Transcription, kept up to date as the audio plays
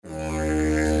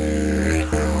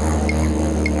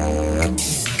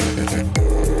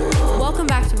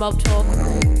Mob Talk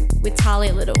with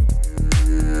Talia Little.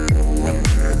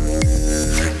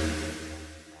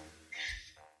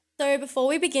 So before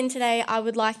we begin today, I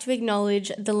would like to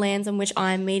acknowledge the lands on which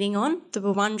I am meeting on, the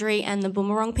Wurundjeri and the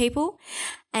Boonwurrung people,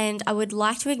 and I would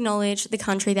like to acknowledge the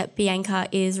country that Bianca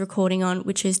is recording on,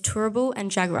 which is Turrbal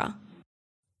and Jagera.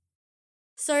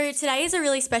 So today is a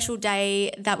really special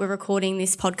day that we're recording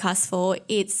this podcast for.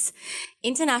 It's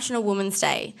International Women's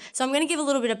Day. So I'm going to give a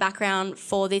little bit of background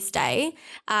for this day.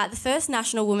 The first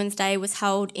National Women's Day was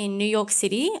held in New York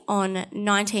City on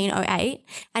 1908,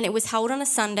 and it was held on a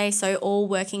Sunday so all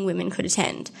working women could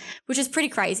attend, which is pretty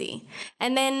crazy.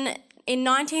 And then in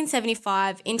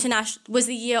 1975 was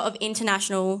the year of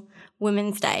International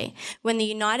Women's Day, when the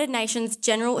United Nations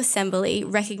General Assembly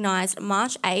recognised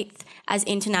March 8th as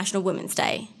International Women's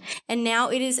Day. And now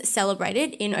it is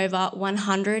celebrated in over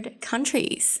 100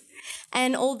 countries.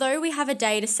 And although we have a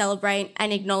day to celebrate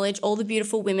and acknowledge all the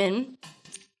beautiful women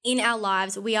in our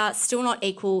lives, we are still not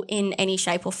equal in any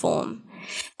shape or form.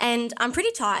 And I'm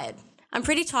pretty tired. I'm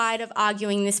pretty tired of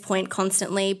arguing this point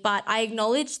constantly, but I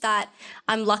acknowledge that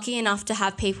I'm lucky enough to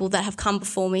have people that have come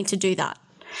before me to do that,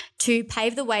 to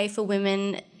pave the way for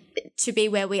women to be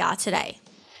where we are today.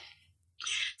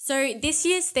 So this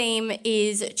year's theme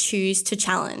is Choose to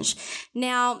Challenge.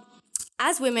 Now,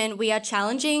 as women, we are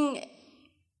challenging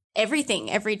everything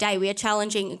every day. We are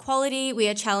challenging equality. We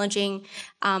are challenging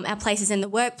our places in the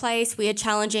workplace. We are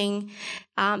challenging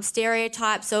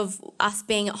stereotypes of us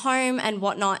being at home and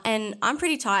whatnot. And I'm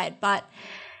pretty tired, but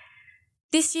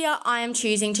this year I am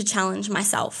choosing to challenge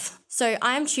myself. So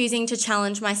I am choosing to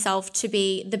challenge myself to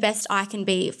be the best I can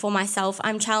be for myself.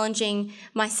 I'm challenging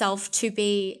myself to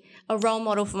be a role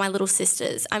model for my little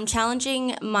sisters. I'm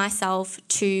challenging myself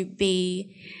to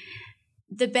be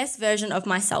the best version of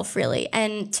myself, really.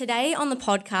 And today on the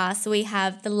podcast, we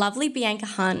have the lovely Bianca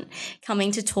Hunt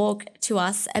coming to talk to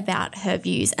us about her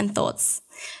views and thoughts.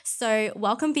 So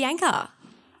welcome, Bianca.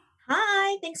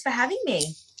 Hi, thanks for having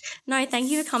me. No, thank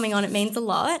you for coming on. It means a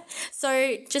lot.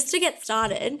 So just to get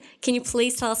started, can you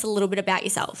please tell us a little bit about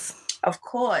yourself? Of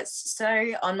course.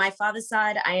 So on my father's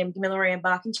side, I am Gamilaroi and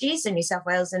Barkindji, so New South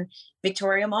Wales and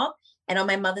Victoria mob. And on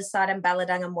my mother's side, I'm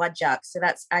Balladang and Wadjuk, so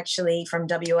that's actually from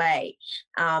WA.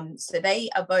 So they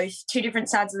are both two different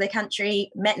sides of the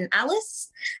country. Met in Alice,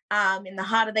 in the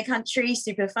heart of the country,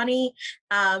 super funny.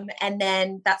 And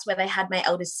then that's where they had my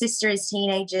eldest sister as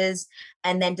teenagers,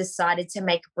 and then decided to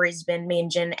make Brisbane,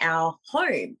 Meanjin, our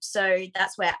home. So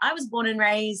that's where I was born and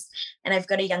raised, and I've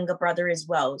got a younger brother as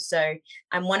well. So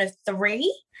I'm one of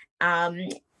three.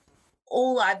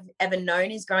 All I've ever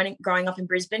known is growing up in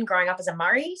Brisbane, growing up as a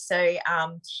Murray. So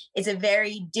it's a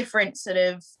very different sort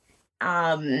of,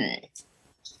 I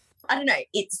don't know,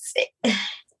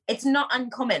 it's not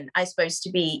uncommon, I suppose, to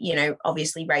be,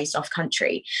 obviously raised off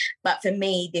country. But for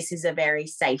me, this is a very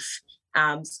safe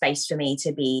space for me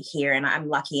to be here. And I'm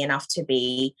lucky enough to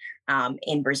be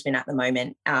in Brisbane at the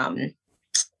moment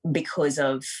because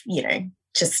of,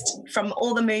 just from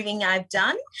all the moving I've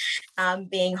done,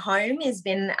 being home has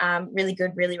been really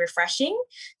good, really refreshing.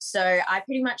 So I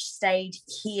pretty much stayed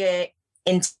here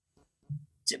until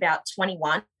about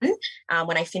 21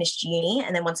 when I finished uni.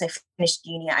 And then once I finished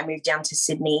uni, I moved down to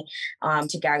Sydney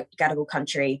to Gadigal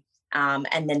country,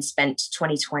 and then spent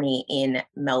 2020 in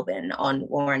Melbourne on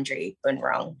Wurundjeri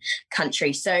Boonwurrung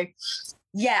country. So,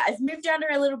 yeah, I've moved down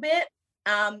here a little bit.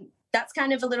 That's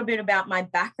kind of a little bit about my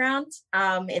background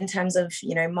in terms of,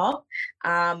 mob.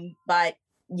 But,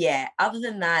 yeah, other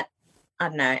than that, I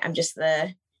don't know. I'm just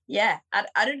I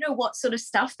don't know what sort of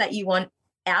stuff that you want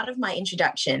out of my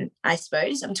introduction, I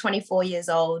suppose. I'm 24 years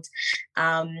old,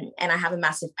 and I have a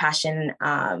massive passion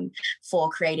for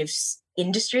creative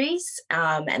industries,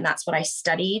 and that's what I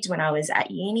studied when I was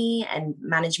at uni, and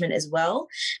management as well,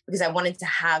 because I wanted to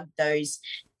have those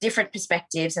different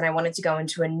perspectives, and I wanted to go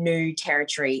into a new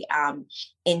territory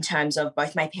in terms of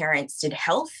both my parents did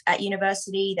health at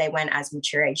university. They went as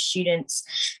mature age students.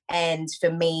 And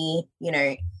for me,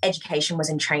 education was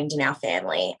entrained in our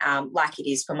family, like it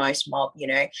is for most mob,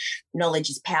 knowledge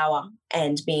is power,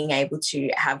 and being able to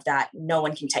have that, no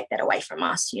one can take that away from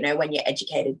us. When you're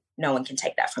educated, no one can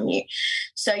take that from you.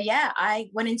 So yeah, I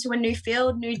went into a new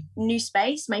field, new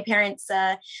space. My parents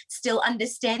are still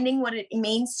understanding what it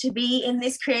means to be in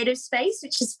this creative space,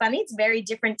 which is funny. It's very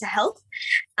different to health.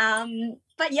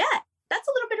 But yeah, that's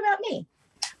a little bit about me.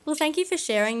 Well, thank you for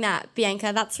sharing that,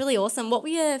 Bianca. That's really awesome. What were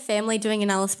your family doing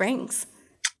in Alice Springs?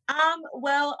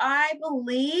 Well, I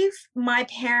believe my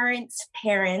parents'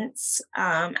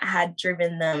 had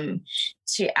driven them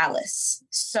to Alice.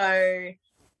 So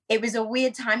it was a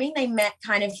weird timing. They met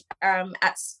kind of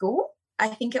at school. I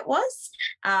think it was,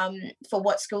 for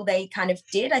what school they kind of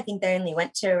did. I think they only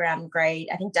went to around I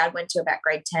think Dad went to about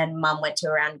grade 10, Mum went to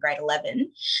around grade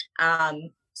 11.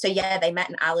 So yeah, they met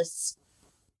in Alice.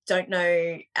 Don't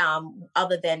know,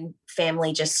 other than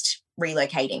family just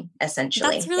relocating,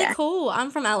 essentially. That's really cool.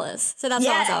 I'm from Alice, so that's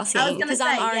what I was asking, because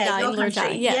I'm Aranda in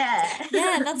Lurja.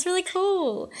 Yeah, that's really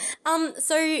cool.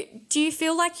 So do you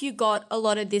feel like you got a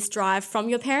lot of this drive from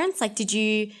your parents? Like, did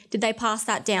they pass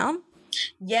that down?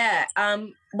 Yeah.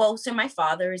 Well, so my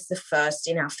father is the first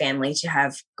in our family to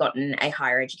have gotten a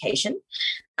higher education.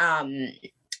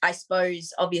 I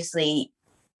suppose, obviously,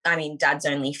 I mean, Dad's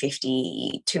only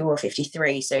 52 or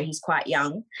 53, so he's quite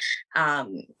young.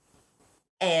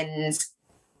 And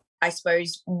I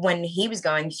suppose when he was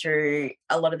going through,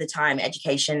 a lot of the time,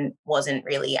 education wasn't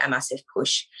really a massive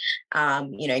push.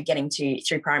 Getting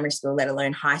through primary school, let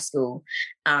alone high school,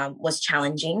 was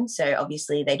challenging. So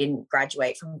obviously they didn't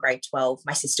graduate from grade 12.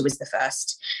 My sister was the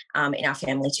first in our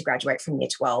family to graduate from year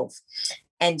 12.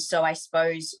 And so I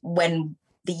suppose when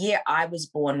the year I was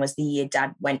born was the year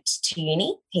Dad went to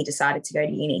uni. He decided to go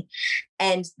to uni.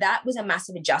 And that was a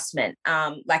massive adjustment.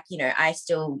 I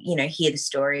still, hear the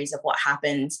stories of what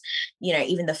happened.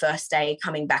 Even the first day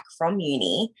coming back from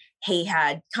uni, he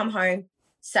had come home,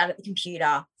 sat at the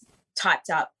computer, typed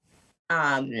up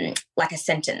like a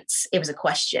sentence. It was a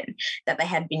question that they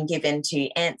had been given to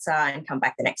answer and come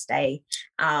back the next day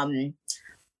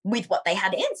with what they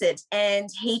had answered. And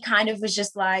he kind of was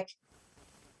just like,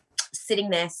 sitting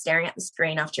there staring at the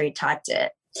screen after he typed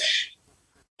it,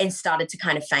 and started to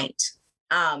kind of faint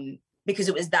because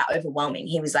it was that overwhelming.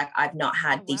 He was like, I've not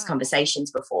had these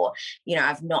conversations before.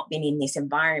 I've not been in this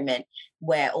environment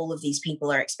where all of these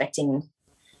people are expecting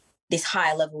this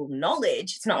higher level of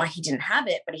knowledge. It's not like he didn't have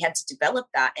it, but he had to develop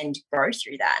that and grow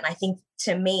through that. And I think,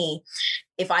 to me,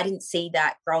 if I didn't see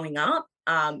that growing up,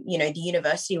 the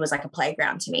university was like a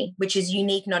playground to me, which is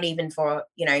unique, not even for,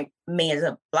 me as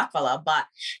a black fella, but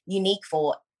unique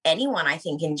for anyone, I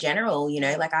think, in general.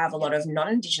 I have a lot of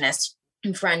non-Indigenous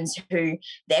friends who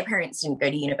their parents didn't go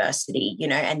to university,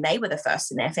 and they were the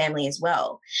first in their family as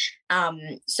well.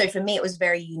 So for me, it was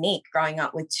very unique growing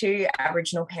up with two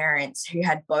Aboriginal parents who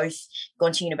had both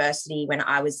gone to university when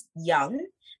I was young,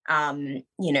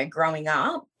 growing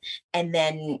up. And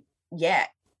then,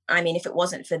 if it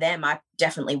wasn't for them, I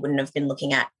definitely wouldn't have been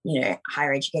looking at,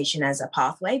 higher education as a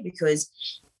pathway, because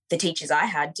the teachers I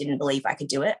had didn't believe I could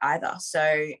do it either.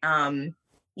 So,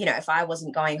 if I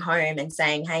wasn't going home and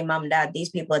saying, hey, Mum, Dad, these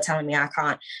people are telling me I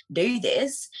can't do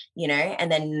this,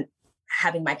 and then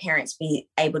having my parents be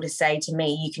able to say to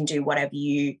me, you can do whatever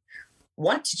you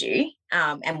want to do,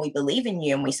 and we believe in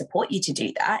you and we support you to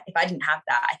do that. If I didn't have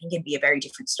that, I think it'd be a very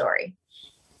different story.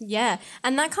 Yeah,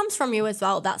 and that comes from you as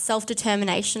well, that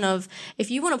self-determination of, if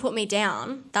you want to put me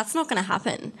down, that's not going to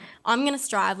happen. I'm going to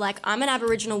strive. Like, I'm an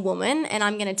Aboriginal woman and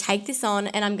I'm going to take this on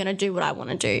and I'm going to do what I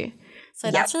want to do. So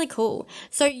that's really cool.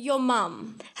 So your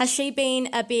mum, has she been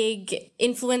a big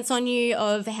influence on you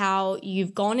of how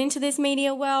you've gone into this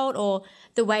media world or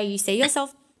the way you see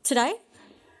yourself today?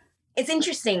 It's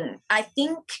interesting. I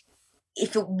think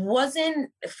if it wasn't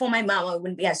for my mum, I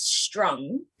wouldn't be as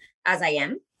strong as I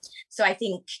am. So I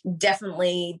think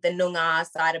definitely the Noongar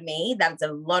side of me, that's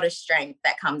a lot of strength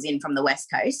that comes in from the West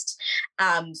Coast.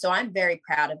 So I'm very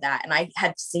proud of that. And I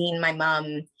have seen my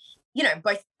mum,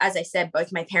 both, as I said,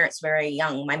 both my parents were very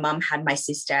young. My mum had my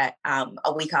sister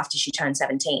a week after she turned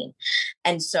 17.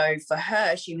 And so for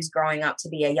her, she was growing up to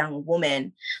be a young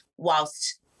woman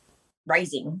whilst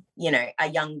raising, a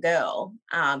young girl,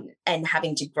 and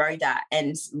having to grow that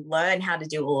and learn how to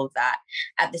do all of that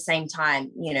at the same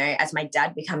time, as my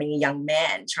dad becoming a young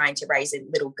man, trying to raise a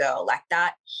little girl. Like,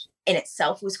 that in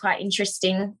itself was quite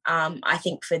interesting, I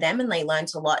think, for them. And they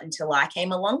learned a lot until I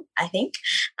came along, I think,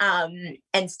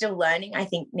 and still learning, I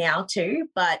think, now too.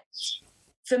 But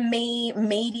for me,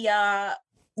 media,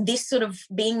 this sort of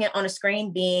being on a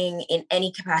screen, being in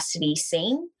any capacity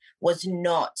seen, was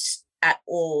not at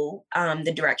all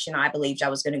the direction I believed I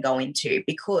was going to go into,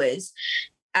 because,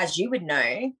 as you would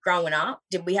know, growing up,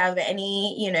 did we have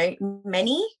any,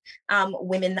 many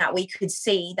women that we could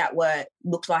see that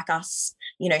looked like us,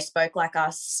 spoke like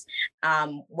us,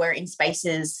 were in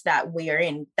spaces that we are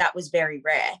in? That was very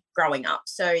rare growing up.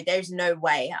 So there's no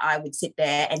way I would sit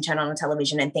there and turn on a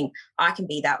television and think I can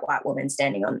be that white woman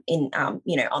standing on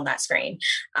that screen,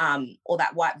 or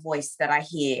that white voice that I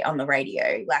hear on the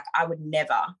radio. Like, I would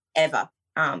never, ever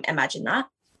imagine that.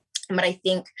 But I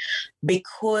think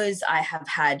because I have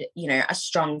had, a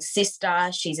strong sister,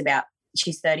 she's about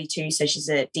she's 32, so she's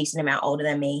a decent amount older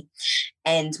than me.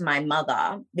 And my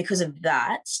mother, because of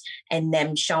that, and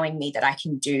them showing me that I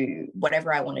can do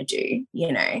whatever I want to do,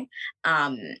 you know,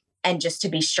 and just to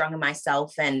be strong in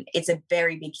myself. And it's a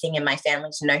very big thing in my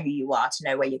family to know who you are, to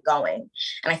know where you're going.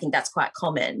 And I think that's quite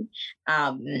common.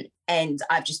 And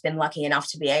I've just been lucky enough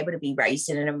to be able to be raised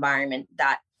in an environment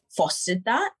that fostered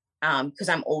that, because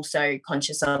I'm also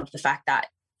conscious of the fact that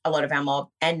a lot of our mob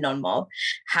and non-mob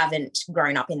haven't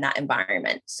grown up in that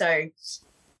environment. So,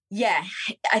 yeah,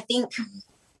 I think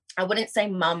I wouldn't say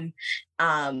mum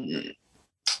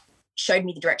showed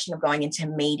me the direction of going into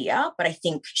media, but I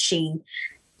think she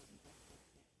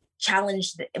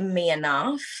challenged me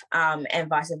enough, and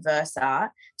vice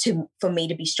versa, for me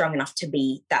to be strong enough to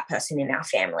be that person in our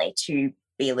family, to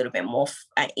be a little bit more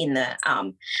in the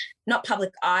not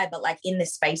public eye, but like in the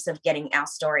space of getting our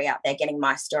story out there, getting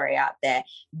my story out there,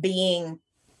 being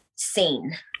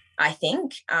seen. I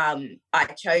think I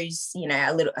chose, you know,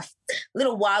 a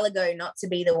little while ago not to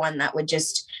be the one that would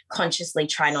just consciously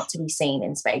try not to be seen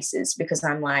in spaces, because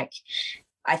I'm like,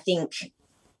 I think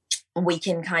we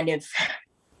can kind of,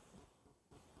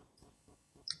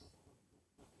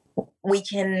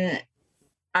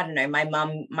 I don't know, my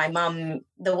mum,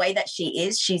 the way that she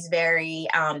is, she's very,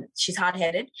 she's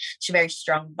hard-headed, she's very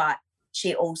strong, but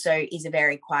she also is a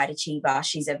very quiet achiever.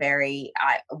 She's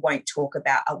I won't talk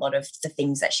about a lot of the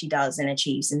things that she does and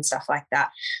achieves and stuff like that.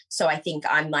 So I think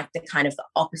I'm like the kind of the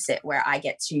opposite, where I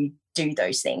get to do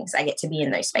those things. I get to be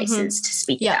in those spaces to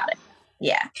speak about it.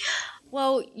 Yeah.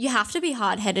 Well, you have to be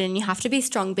hard-headed and you have to be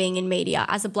strong being in media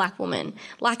as a Black woman.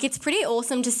 Like, it's pretty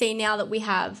awesome to see now that we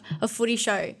have a footy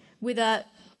show with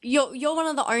you're one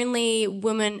of the only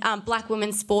Black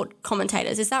women sport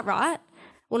commentators. Is that right?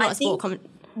 Well, not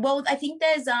Well, I think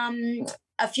there's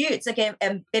a few. It's like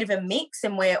a bit of a mix,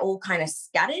 and we're all kind of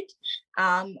scattered.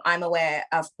 I'm aware,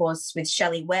 of course, with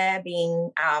Shelley Ware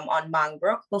being on Mung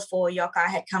Brook before Yokai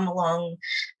had come along,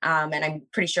 and I'm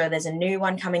pretty sure there's a new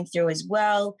one coming through as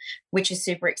well, which is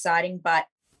super exciting. But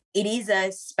it is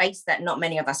a space that not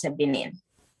many of us have been in.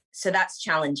 So that's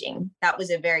challenging. That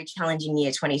was a very challenging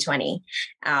year, 2020,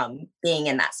 being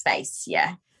in that space,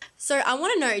 yeah. So I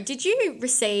want to know, did you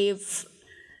receive...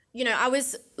 You know, I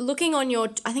was looking on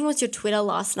I think it was your Twitter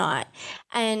last night,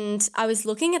 and I was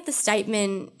looking at the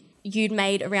statement you'd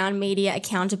made around media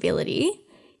accountability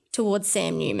towards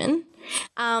Sam Newman.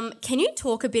 Can you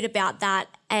talk a bit about that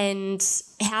and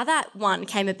how that, one,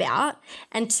 came about,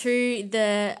 and two,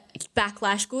 the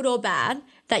backlash, good or bad,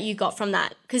 that you got from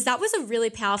that? Because that was a really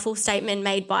powerful statement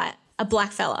made by a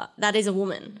Black fella that is a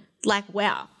woman. Like,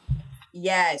 wow.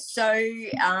 Yeah, so...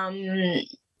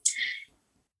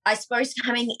 I suppose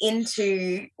coming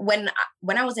into when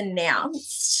I was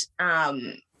announced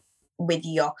with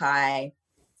Yokai,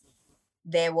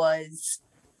 there was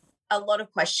a lot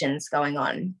of questions going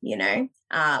on, you know.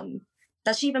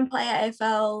 Does she even play at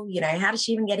AFL? You know, how does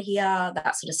she even get here?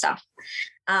 That sort of stuff.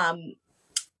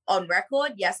 On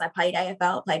record, yes, I played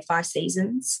AFL, played 5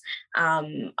 seasons.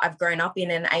 I've grown up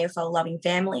in an AFL-loving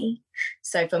family.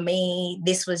 So for me,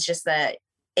 this was just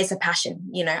it's a passion,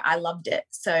 you know, I loved it.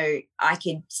 So I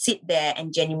could sit there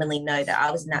and genuinely know that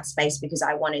I was in that space because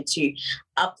I wanted to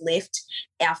uplift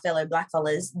our fellow Black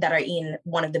fellas that are in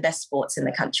one of the best sports in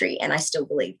the country. And I still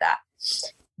believe that.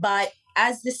 But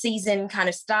as the season kind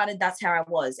of started, that's how I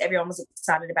was. Everyone was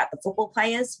excited about the football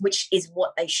players, which is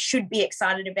what they should be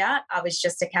excited about. I was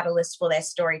just a catalyst for their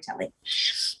storytelling.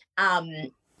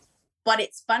 But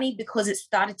it's funny because it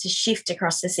started to shift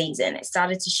across the season. It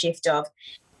started to shift of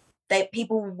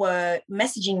people were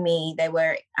messaging me. They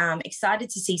were excited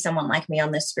to see someone like me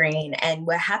on the screen, and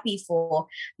were happy for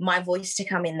my voice to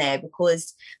come in there,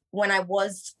 because when I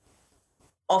was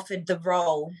offered the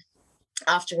role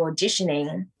after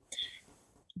auditioning,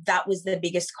 that was the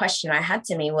biggest question I had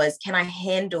to me was, can I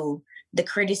handle the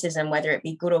criticism, whether it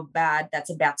be good or bad, that's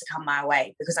about to come my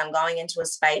way? Because I'm going into a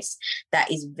space that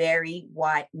is very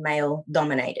white male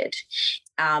dominated.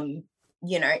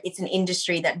 You know, it's an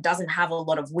industry that doesn't have a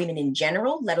lot of women in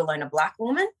general, let alone a Black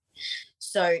woman.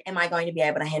 So am I going to be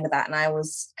able to handle that? And I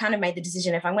was kind of made the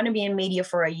decision, if I'm going to be in media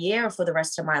for a year or for the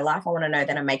rest of my life, I want to know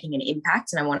that I'm making an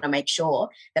impact, and I want to make sure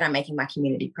that I'm making my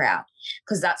community proud,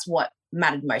 because that's what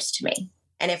mattered most to me.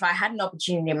 And if I had an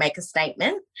opportunity to make a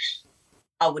statement,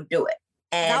 I would do it.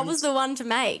 And that was the one to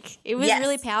make. It was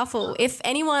really powerful. If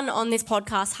anyone on this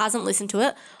podcast hasn't listened to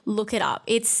it, look it up.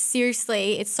 It's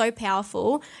it's so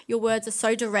powerful. Your words are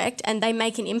so direct and they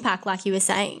make an impact, like you were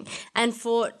saying. And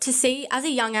to see, as a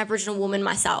young Aboriginal woman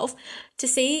myself, to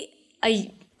see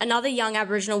another young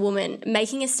Aboriginal woman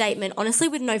making a statement, honestly,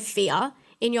 with no fear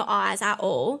in your eyes at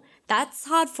all, that's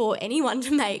hard for anyone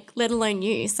to make, let alone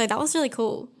you. So that was really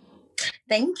cool.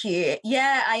 Thank you.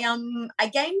 Yeah, I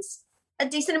gained a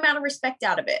decent amount of respect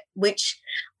out of it, which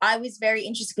I was very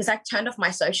interested because I turned off my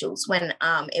socials when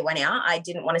it went out. I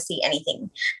didn't want to see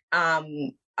anything.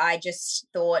 I just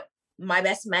thought my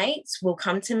best mates will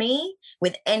come to me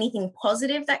with anything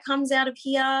positive that comes out of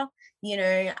here. You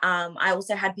know, I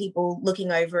also had people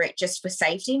looking over it just for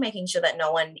safety, making sure that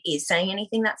no one is saying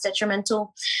anything that's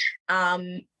detrimental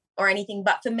or anything.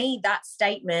 But for me, that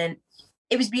statement,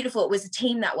 it was beautiful. It was a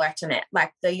team that worked on it.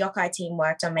 Like the Yokai team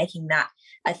worked on making that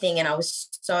a thing. And I was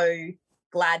so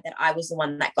glad that I was the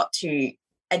one that got to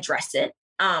address it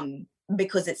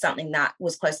because it's something that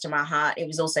was close to my heart. It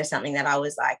was also something that I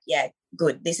was like, yeah,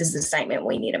 good. This is the statement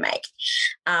we need to make.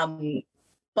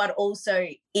 But also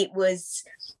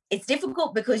it's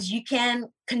difficult because you can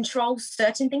control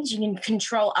certain things. You can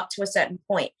control up to a certain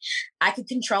point. I could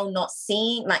control not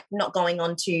seeing, like not going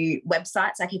onto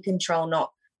websites. I could control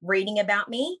not reading about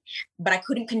me, but I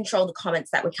couldn't control the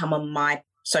comments that would come on my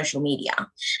social media.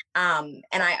 And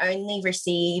I only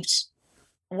received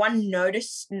one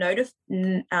notable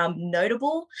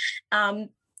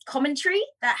commentary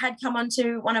that had come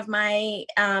onto one of my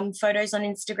photos on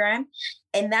Instagram.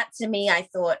 And that to me, I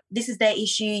thought, this is their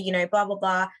issue, you know, blah, blah,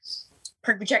 blah,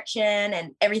 projection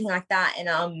and everything like that.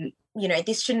 And, you know,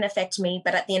 this shouldn't affect me.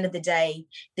 But at the end of the day,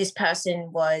 this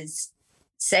person was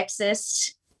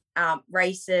sexist,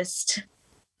 racist,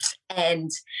 and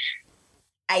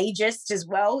ageist as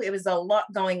well. It was a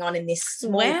lot going on in this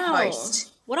small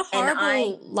post. What a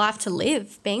horrible life to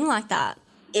live, being like that.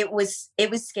 It was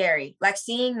scary. Like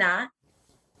seeing that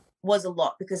was a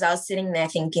lot because I was sitting there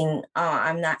thinking, oh,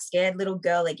 I'm that scared little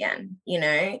girl again, you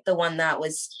know, the one that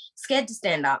was scared to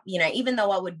stand up. You know, even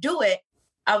though I would do it,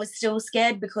 I was still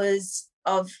scared because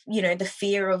of, you know, the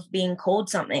fear of being called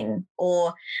something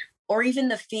or even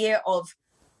the fear of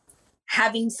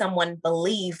having someone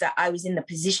believe that I was in the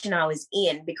position I was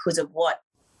in because of what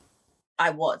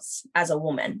I was as a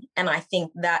woman. And I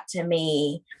think that to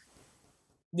me,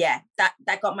 yeah,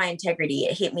 that got my integrity.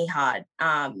 It hit me hard.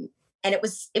 And it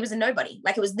was a nobody.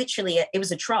 Like it was literally, it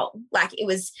was a troll. Like it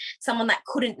was someone that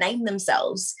couldn't name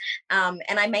themselves. And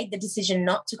I made the decision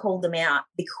not to call them out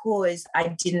because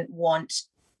I didn't want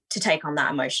to take on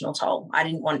that emotional toll. I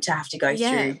didn't want to have to go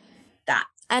through that.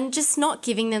 And just not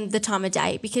giving them the time of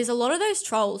day, because a lot of those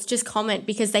trolls just comment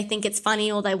because they think it's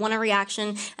funny or they want a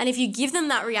reaction. And if you give them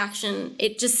that reaction,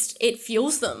 it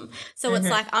fuels them. So it's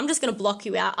like, I'm just going to block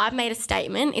you out. I've made a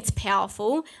statement. It's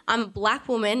powerful. I'm a Black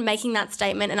woman making that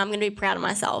statement and I'm going to be proud of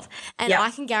myself. And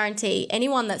I can guarantee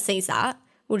anyone that sees that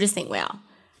will just think, wow.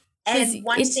 And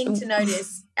one thing to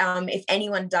notice, if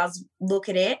anyone does look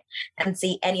at it and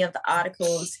see any of the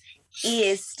articles,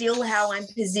 is still how I'm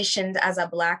positioned as a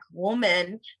Black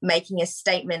woman making a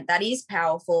statement that is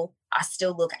powerful. I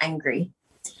still look angry.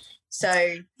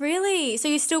 So really? So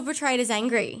you're still portrayed as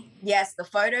angry? Yes, the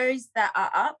photos that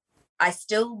are up, I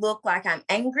still look like I'm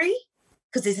angry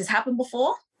because this has happened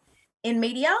before in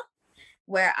media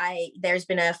where there's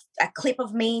been a clip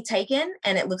of me taken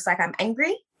and it looks like I'm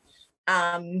angry.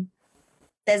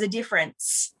 There's a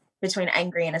difference between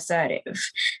angry and assertive.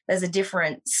 There's a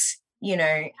difference, you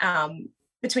know,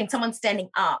 between someone standing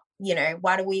up. You know,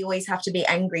 why do we always have to be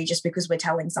angry just because we're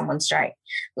telling someone straight?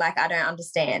 Like, I don't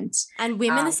understand. And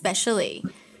women especially.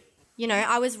 You know,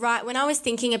 I was right when I was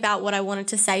thinking about what I wanted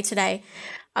to say today.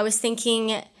 I was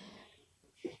thinking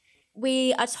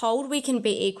we are told we can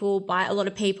be equal by a lot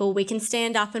of people. We can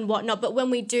stand up and whatnot. But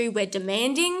when we do, we're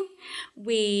demanding.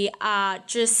 We are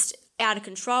just out of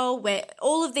control. We're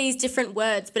all of these different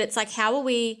words. But it's like, how are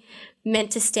we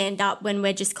meant to stand up when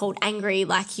we're just called angry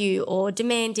like you or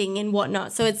demanding and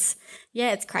whatnot? So it's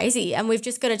crazy. And we've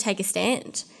just got to take a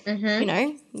stand, you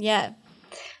know? Yeah.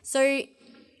 So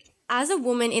as a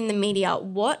woman in the media,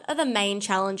 what are the main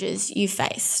challenges you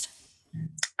faced?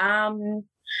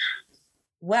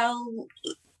 Well,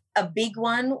 a big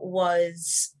one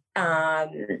was I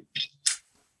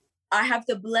have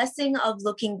the blessing of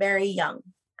looking very young.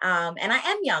 And I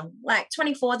am young, like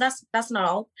 24, that's not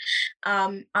old.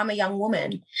 I'm a young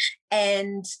woman.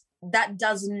 And that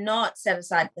does not set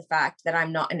aside the fact that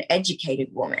I'm not an educated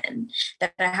woman,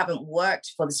 that I haven't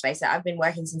worked for the space that I've been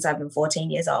working since I've been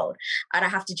 14 years old. I don't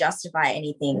have to justify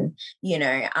anything, you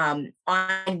know.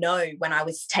 I know when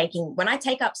I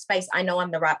take up space, I know I'm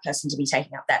the right person to be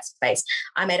taking up that space.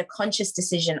 I made a conscious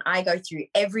decision. I go through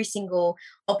every single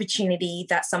opportunity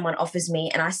that someone offers me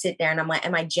and I sit there and I'm like,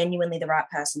 am I genuinely the right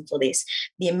person for this?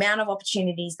 The amount of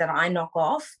opportunities that I knock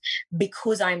off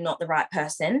because I'm not the right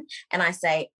person, and I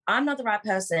say, I'm not the right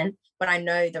person, but I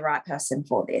know the right person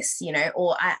for this,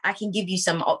 or I can give you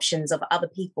some options of other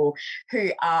people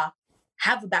who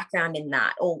have a background in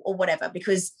that or whatever,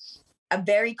 because a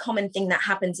very common thing that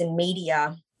happens in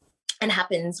media and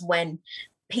happens when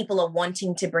people are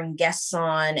wanting to bring guests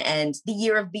on, and the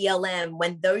year of BLM,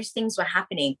 when those things were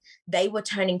happening, they were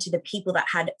turning to the people that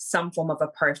had some form of a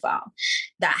profile,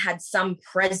 that had some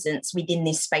presence within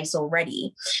this space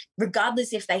already,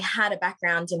 regardless if they had a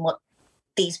background in what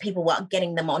these people were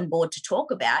getting them on board to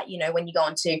talk about. When you go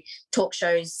onto talk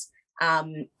shows,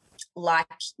 like,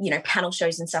 panel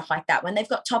shows and stuff like that, when they've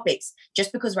got topics,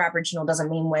 just because we're Aboriginal doesn't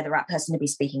mean we're the right person to be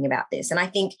speaking about this. And I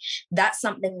think that's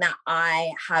something that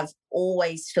I have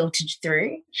always filtered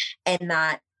through, and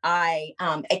that I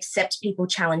accept people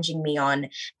challenging me on,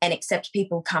 and accept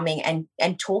people coming and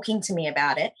talking to me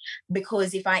about it,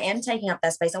 because if I am taking up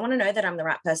that space, I want to know that I'm the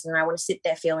right person, and I want to sit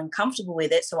there feeling comfortable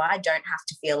with it, so I don't have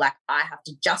to feel like I have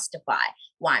to justify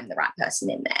why I'm the right person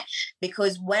in there.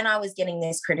 Because when I was getting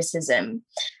this criticism,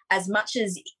 as much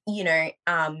as,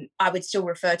 I would still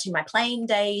refer to my playing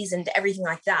days and everything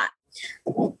like that,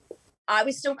 I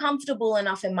was still comfortable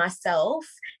enough in myself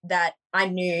that I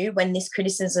knew when this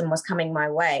criticism was coming my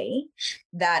way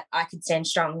that I could stand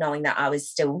strong, knowing that I was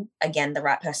still, again, the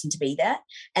right person to be there.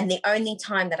 And the only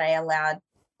time that I allowed,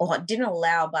 or didn't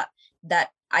allow, but that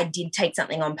I did take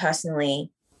something on personally,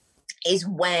 is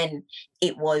when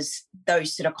it was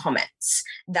those sort of comments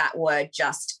that were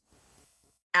just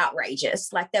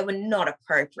outrageous, like they were not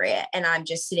appropriate. And I'm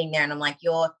just sitting there and I'm like,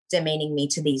 you're demeaning me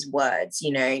to these words,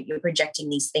 you're projecting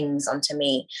these things onto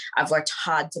me. I've worked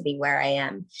hard to be where I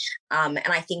am. And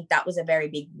I think that was a very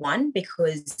big one,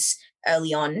 because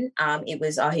early on, it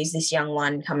was, oh, who's this young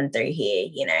one coming through here?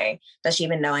 Does she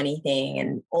even know anything?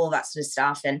 And all that sort of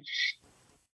stuff.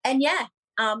 And yeah,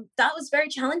 that was very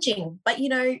challenging. But,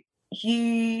 I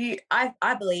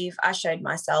believe I showed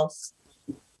myself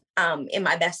in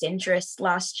my best interest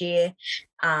last year.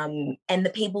 And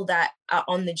the people that are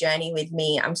on the journey with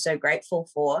me, I'm so grateful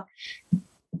for.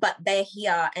 But they're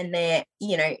here, and they're,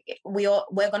 we're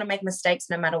going to make mistakes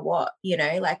no matter what,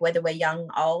 like whether we're young,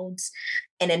 old,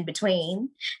 and in between.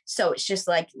 So it's just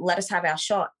like, let us have our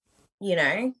shot,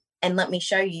 and let me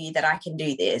show you that I can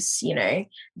do this,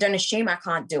 don't assume I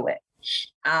can't do it.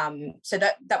 So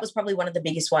that was probably one of the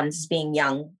biggest ones, is being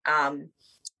young.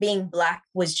 Being Black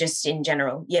was just in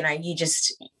general,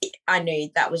 I knew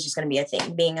that was just going to be a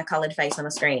thing. Being a coloured face on a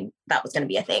screen, that was going to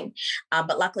be a thing.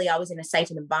 But luckily I was in a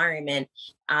safe environment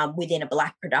within a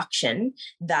Black production,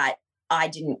 that I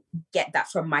didn't get that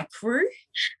from my crew.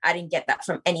 I didn't get that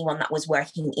from anyone that was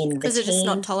working in the team. Because it's just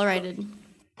not tolerated.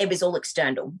 It was all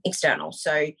external.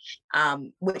 So,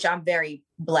 which I'm very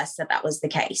blessed that was the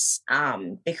case,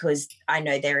 because I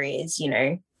know there is,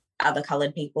 other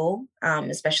coloured people,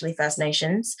 especially First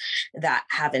Nations, that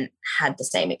haven't had the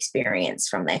same experience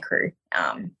from their crew,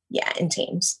 in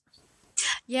teams.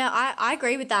 Yeah, I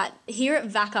agree with that. Here at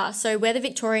VACA, so we're the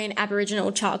Victorian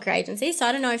Aboriginal Childcare Agency, so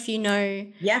I don't know if you know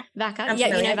VACA.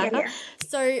 Yeah, you know VACA. Yeah.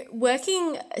 So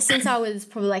working since I was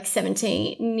probably like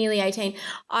 17, nearly 18,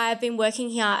 I've been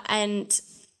working here, and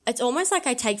it's almost like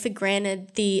I take for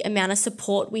granted the amount of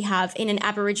support we have in an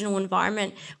Aboriginal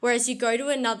environment, whereas you go to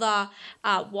another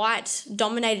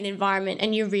white-dominated environment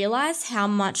and you realise how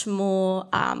much more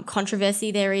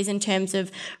controversy there is in terms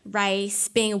of race,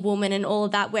 being a woman and all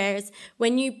of that, whereas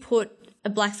when you put a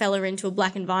Black fella into a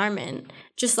Black environment,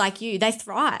 just like you, they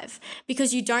thrive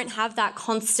because you don't have that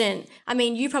constant, I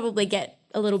mean, you probably get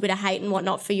a little bit of hate and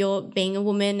whatnot for your being a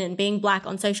woman and being Black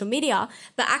on social media,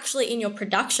 but actually in your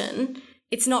production,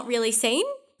 it's not really seen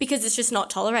because it's just not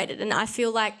tolerated. And I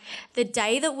feel like the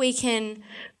day that we can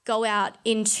go out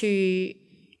into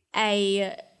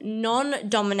a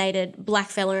non-dominated Black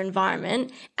fella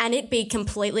environment and it be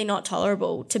completely not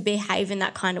tolerable to behave in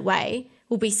that kind of way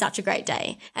will be such a great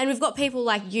day. And we've got people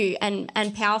like you and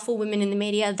powerful women in the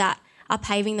media that are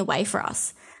paving the way for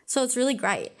us. So it's really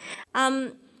great.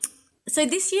 So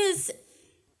this year's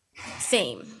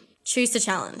theme, Choose to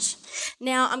Challenge.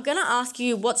 Now, I'm going to ask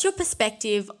you, what's your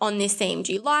perspective on this theme?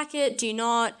 Do you like it? Do you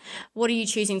not? What are you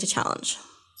choosing to challenge?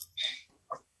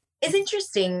 It's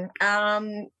interesting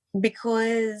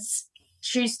because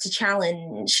Choose to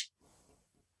Challenge,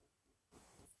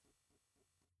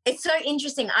 it's so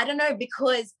interesting. I don't know,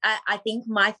 because I think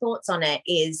my thoughts on it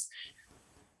is,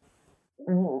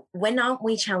 when aren't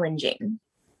we challenging?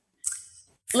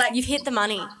 Like, you've hit the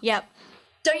money. Yep.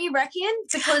 Don't you reckon?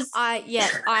 Because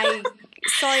I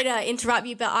sorry to interrupt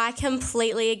you, but I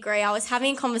completely agree. I was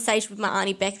having a conversation with my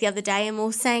auntie Beck the other day and we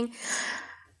were saying,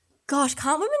 gosh,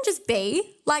 can't women just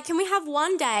be? Like, can we have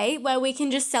one day where we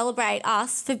can just celebrate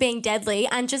us for being deadly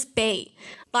and just be?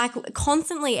 Like,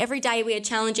 constantly, every day we are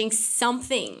challenging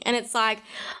something. And it's like,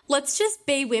 let's just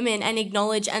be women and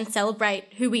acknowledge and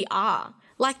celebrate who we are.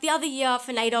 Like the other year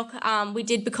for NAIDOC, we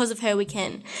did Because of Her We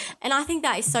Can. And I think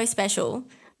that is so special.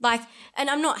 Like, and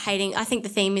I'm not hating. I think the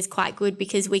theme is quite good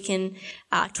because we can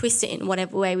twist it in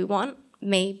whatever way we want,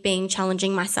 me being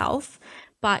challenging myself.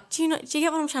 But do you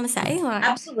get what I'm trying to say? Like,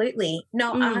 absolutely.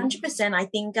 No, 100%. I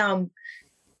think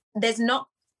there's not,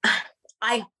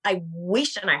 I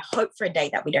wish and I hope for a day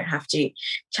that we don't have to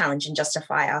challenge and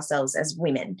justify ourselves as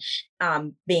women,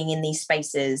 being in these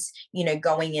spaces, you know,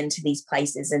 going into these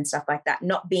places and stuff like that,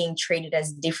 not being treated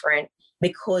as different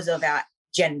because of our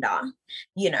gender,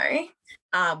 you know.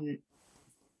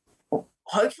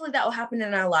 Hopefully that will happen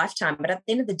in our lifetime. But at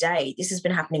the end of the day, this has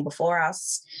been happening before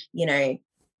us, you know,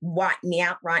 right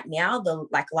now, the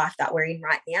like life that we're in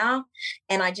right now.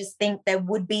 And I just think it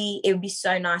would be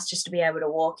so nice just to be able to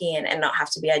walk in and not have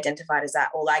to be identified as that.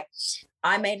 Or like,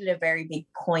 I made it a very big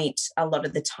point a lot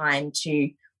of the time to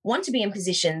want to be in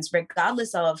positions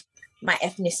regardless of my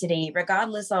ethnicity,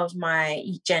 regardless of my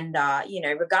gender, you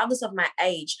know, regardless of my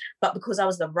age, but because I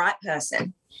was the right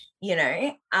person, you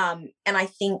know. And I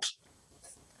think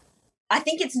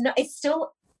it's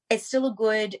still a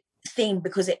good thing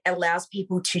because it allows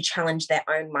people to challenge their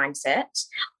own mindset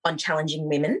on challenging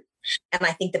women. And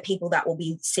I think the people that will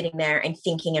be sitting there and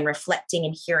thinking and reflecting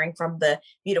and hearing from the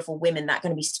beautiful women that are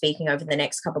going to be speaking over the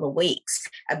next couple of weeks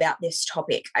about this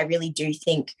topic, I really do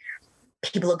think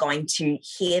people are going to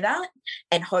hear that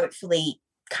and hopefully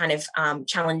kind of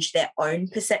challenge their own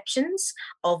perceptions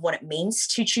of what it means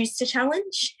to choose to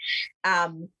challenge.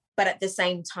 But at the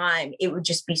same time, it would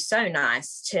just be so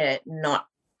nice to not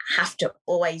have to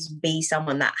always be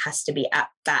someone that has to be at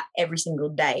that every single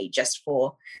day just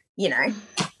for, you know.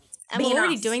 And we're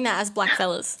already doing that as black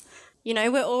fellas. You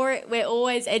know, we're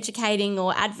always educating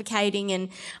or advocating, and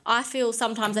I feel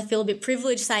a bit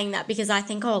privileged saying that because I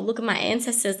think, oh, look at my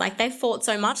ancestors, like they fought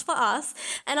so much for us,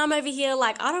 and I'm over here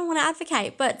like I don't want to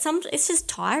advocate, but it's just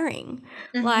tiring.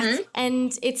 Like,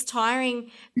 and it's tiring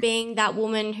being that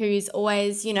woman who's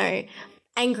always, you know,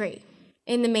 angry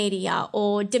in the media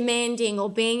or demanding or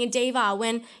being a diva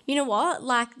when, you know what,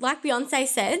 like Beyonce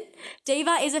said,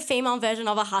 diva is a female version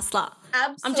of a hustler.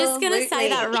 Absolutely. I'm just going to say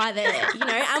that right there, you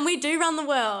know, and we do run the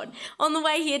world. On the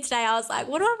way here today, I was like,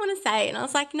 what do I want to say? And I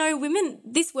was like, no, women,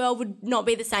 this world would not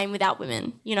be the same without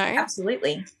women, you know?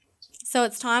 Absolutely. So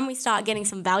it's time we start getting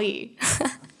some value.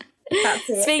 That's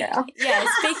it, girl. Yeah,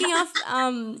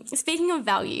 speaking of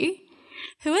value,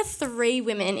 who are 3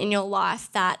 women in your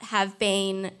life that have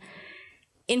been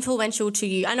influential to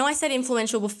you? I know I said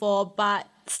influential before, but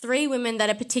 3 women that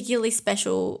are particularly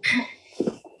special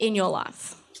in your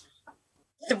life.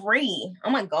 3? Oh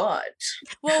my God.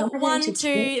 Well, 1,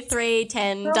 2, 3,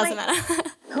 10, doesn't matter.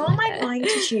 Who am I going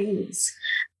to choose?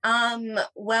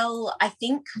 Well, I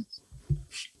think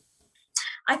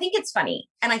it's funny,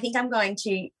 and I think I'm going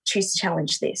to choose to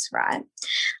challenge this, right?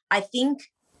 I think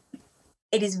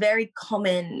it is very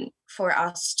common for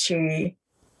us to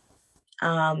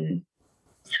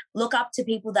look up to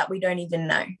people that we don't even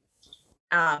know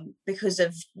because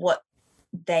of what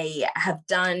they have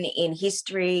done in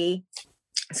history,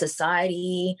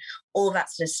 society, all of that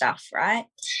sort of stuff, right?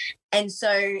 And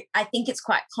so I think it's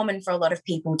quite common for a lot of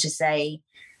people to say,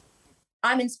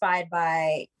 I'm inspired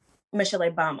by Michelle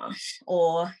Obama,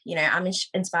 or, you know, I'm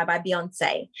inspired by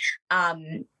Beyonce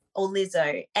or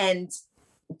Lizzo. And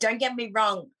don't get me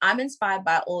wrong, I'm inspired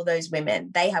by all those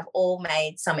women. They have all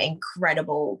made some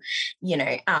incredible, you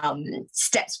know,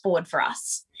 steps forward for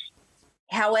us.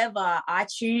 However, I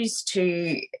choose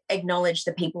to acknowledge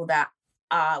the people that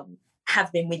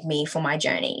have been with me for my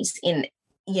journeys in,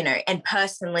 you know, and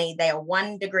personally, they are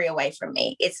 1 degree away from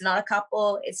me. It's not a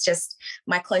couple, it's just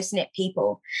my close-knit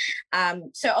people.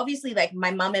 So obviously, like,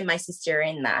 my mum and my sister are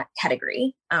in that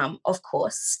category, of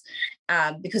course,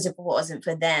 because if it wasn't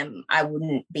for them, I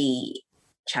wouldn't be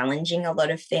challenging a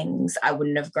lot of things. I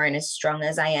wouldn't have grown as strong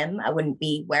as I am. I wouldn't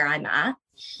be where I'm at.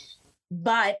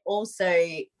 But also,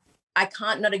 I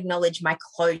can't not acknowledge my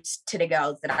close to the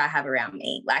girls that I have around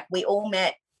me. Like, we all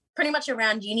met pretty much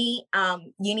around uni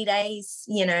days,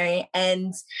 you know,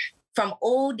 and from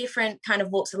all different kind of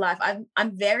walks of life.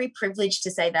 I'm very privileged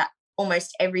to say that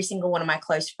almost every single one of my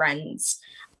close friends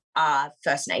are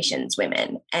First Nations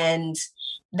women. And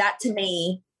that to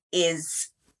me is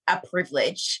a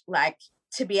privilege, like,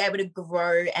 to be able to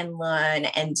grow and learn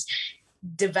and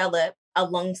develop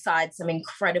alongside some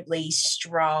incredibly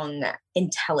strong,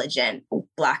 intelligent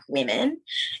Black women,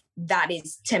 that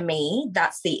is, to me,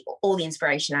 that's all the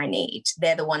inspiration I need.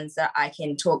 They're the ones that I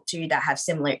can talk to that have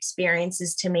similar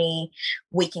experiences to me.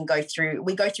 We go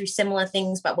through similar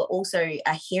things, but we're also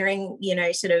hearing,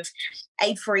 sort of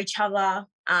aid for each other.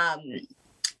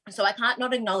 So I can't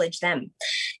not acknowledge them.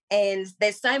 And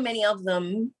there's so many of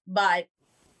them, but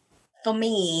for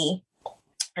me,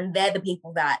 and they're the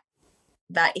people that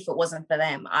if it wasn't for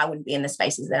them, I wouldn't be in the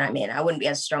spaces that I'm in. I wouldn't be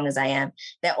as strong as I am.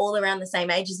 They're all around the same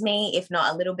age as me, if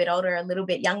not a little bit older, a little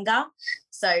bit younger.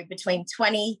 So between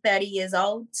 20, 30 years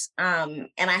old. And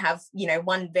I have,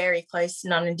 one very close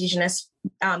non-Indigenous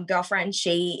girlfriend.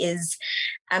 She is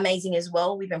amazing as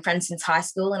well. We've been friends since high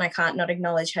school, and I can't not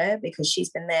acknowledge her because she's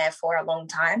been there for a long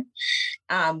time.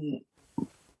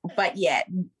 But yeah,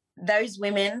 those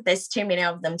women, there's too many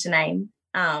of them to name.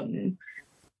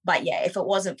 But yeah, if it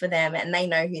wasn't for them, and they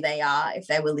know who they are, if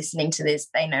they were listening to this,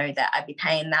 they know that I'd be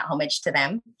paying that homage to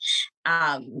them.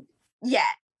 I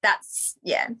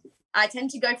tend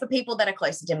to go for people that are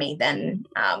closer to me than,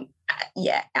 out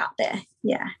there.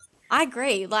 Yeah. I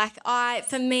agree.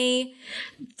 For me,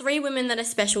 3 women that are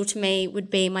special to me would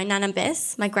be my Nana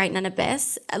Bess, my great Nana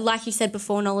Bess. Like you said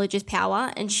before, knowledge is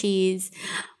power, and we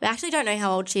actually don't know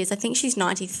how old she is. I think she's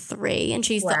 93, and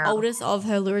she's the oldest of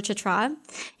her Luritja tribe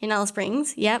in Alice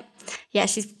Springs. Yep. Yeah,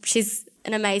 she's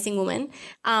an amazing woman.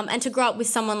 And to grow up with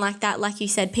someone like that, like you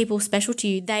said, people special to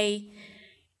you,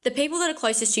 the people that are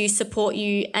closest to you support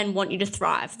you and want you to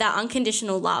thrive, that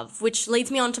unconditional love, which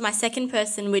leads me on to my second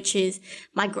person, which is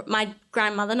my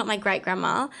grandmother, not my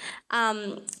great-grandma,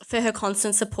 for her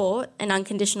constant support and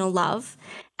unconditional love,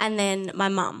 and then my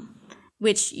mum,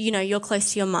 which, you're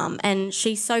close to your mum, and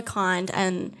she's so kind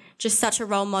and just such a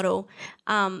role model.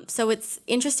 So it's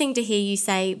interesting to hear you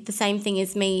say the same thing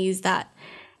as me, is that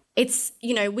it's,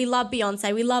 we love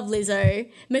Beyonce, we love Lizzo,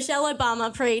 Michelle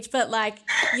Obama, preach, but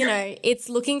it's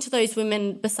looking to those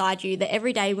women beside you, the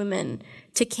everyday women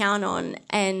to count on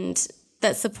and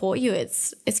that support you.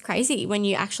 It's crazy when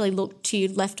you actually look to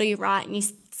your left or your right and you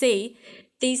see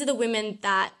these are the women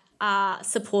that are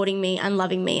supporting me and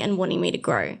loving me and wanting me to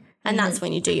grow. And that's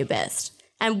when you do your best.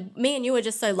 And me and you are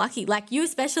just so lucky, like you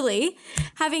especially,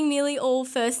 having nearly all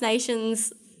First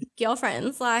Nations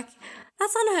girlfriends,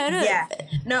 that's unheard of. Yeah.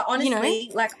 No,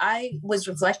 honestly, I was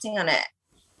reflecting on it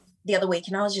the other week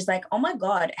and I was just like, oh my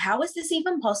God, how is this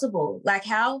even possible? I've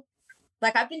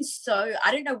been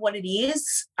I don't know what it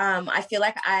is. I feel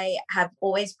like I have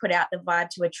always put out the vibe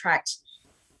to attract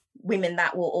women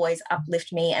that will always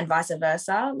uplift me and vice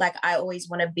versa. I always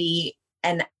want to be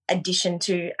an addition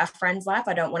to a friend's life.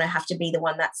 I don't want to have to be the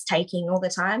one that's taking all the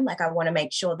time. I want to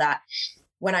make sure that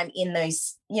when I'm in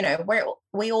those,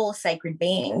 we all sacred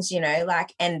beings,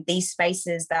 and these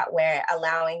spaces that we're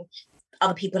allowing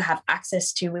other people to have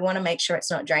access to, we want to make sure it's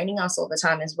not draining us all the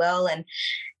time as well.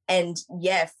 And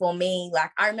yeah, for me,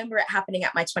 I remember it happening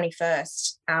at my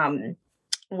 21st,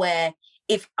 where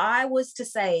if I was to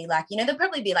say, there'd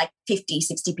probably be 50,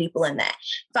 60 people in there.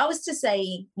 If I was to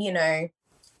say,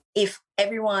 if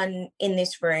everyone in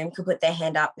this room could put their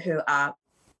hand up who are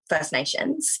First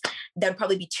Nations, there'd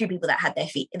probably be 2 people that had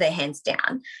their hands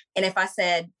down. And if I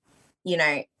said,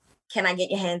 can I get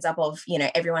your hands up of,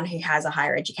 everyone who has a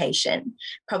higher education,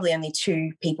 probably only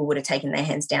 2 people would have taken their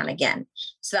hands down again.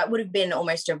 So that would have been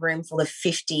almost a room full of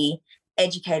 50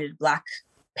 educated Black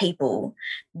people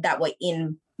that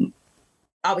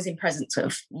I was in presence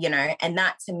of, and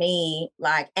that to me,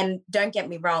 and don't get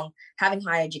me wrong, having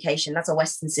higher education, that's a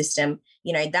Western system,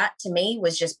 that to me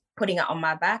was just putting it on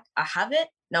my back. I have it.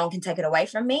 No one can take it away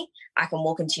from me. I can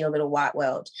walk into your little white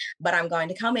world, but I'm going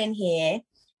to come in here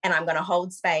and I'm going to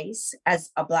hold space as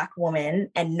a Black woman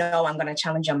and know I'm going to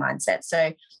challenge your mindset.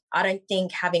 So I don't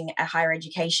think having a higher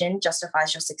education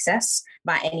justifies your success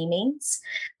by any means.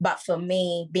 But for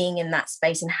me, being in that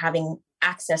space and having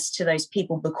access to those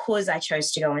people because I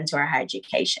chose to go into a higher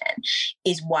education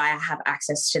is why I have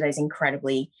access to those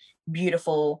incredibly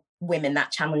beautiful women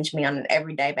that challenge me on an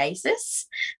everyday basis,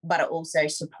 but also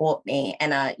support me.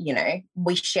 And,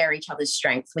 we share each other's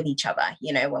strength with each other.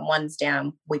 When one's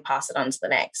down, we pass it on to the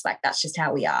next. That's just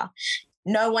how we are.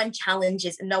 No one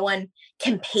challenges, no one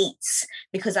competes,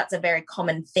 because that's a very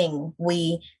common thing.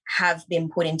 We have been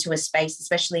put into a space,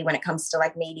 especially when it comes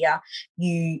to media,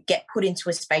 you get put into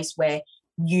a space where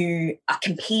you are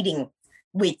competing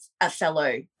with a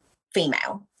fellow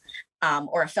female.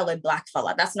 Or a fellow Black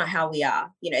fella. That's not how we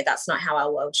are. That's not how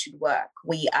our world should work.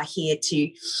 We are here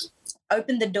to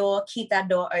open the door, keep that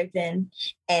door open,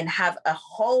 and have a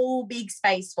whole big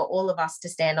space for all of us to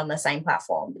stand on the same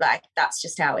platform. That's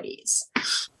just how it is.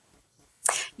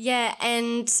 Yeah,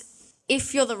 and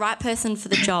if you're the right person for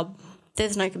the job,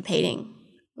 there's no competing,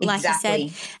 like Exactly. you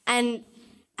said. And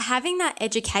having that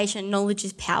education, knowledge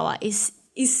is power, is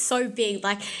so big.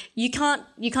 Like you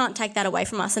can't take that away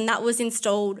from us. And that was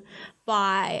installed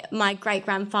by my great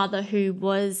grandfather, who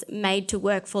was made to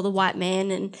work for the white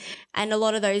man, and a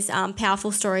lot of those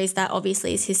powerful stories that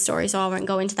obviously is his story, so I won't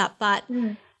go into that. But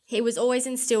he was always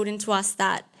instilled into us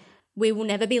that we will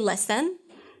never be less than,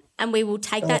 and we will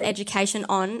take that education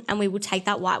on, and we will take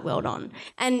that white world on.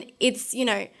 And it's, you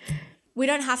know, we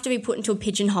don't have to be put into a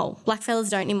pigeonhole. Blackfellas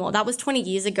don't anymore. That was 20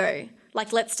 years ago.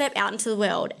 Like, let's step out into the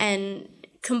world and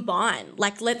combine.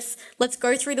 Like, let's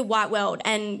go through the white world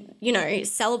and, you know,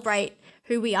 celebrate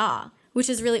who we are, which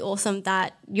is really awesome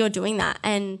that you're doing that.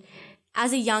 And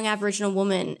as a young Aboriginal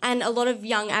woman, and a lot of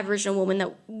young Aboriginal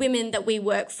women that we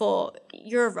work for,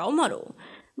 you're a role model.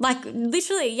 Like,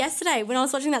 literally yesterday when I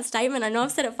was watching that statement, I know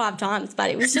I've said it 5 times, but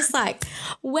it was just like,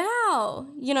 wow,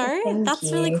 you know, that's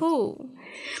really cool.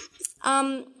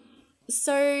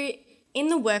 So in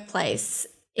the workplace,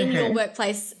 in your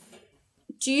workplace,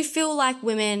 do you feel like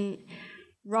women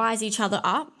rise each other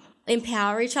up,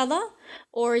 empower each other,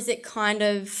 or is it kind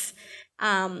of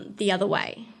the other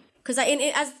way? Because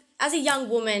as a young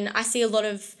woman, I see a lot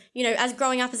of, you know, as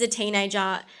growing up as a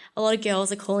teenager, a lot of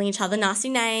girls are calling each other nasty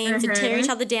names and tearing each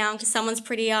other down because someone's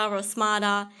prettier or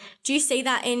smarter. Do you see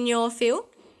that in your field?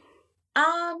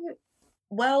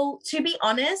 Well, to be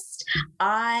honest,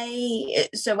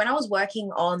 so when I was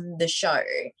working on the show,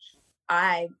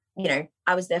 I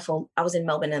was in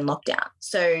Melbourne in lockdown.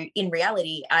 So in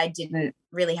reality, I didn't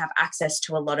really have access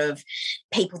to a lot of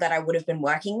people that I would have been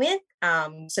working with.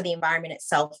 So the environment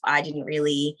itself, I didn't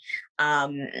really,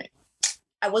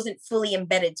 I wasn't fully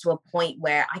embedded to a point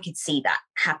where I could see that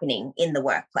happening in the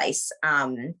workplace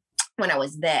when I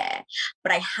was there.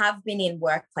 But I have been in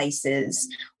workplaces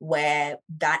where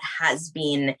that has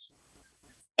been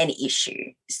an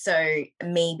issue. So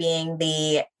me being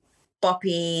the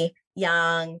boppy,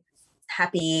 young,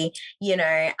 happy, you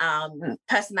know,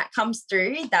 person that comes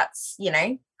through, that's, you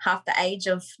know, half the age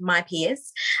of my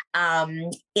peers,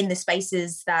 in the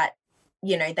spaces that,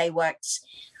 you know, they worked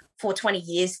for 20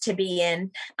 years to be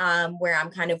in, where I'm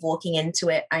kind of walking into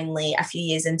it only a few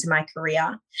years into my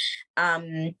career.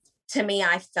 To me,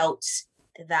 I felt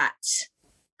that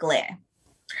glare.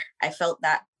 I felt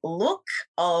that look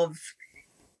of,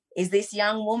 is this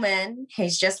young woman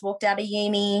who's just walked out of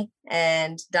uni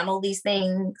and done all these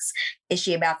things, is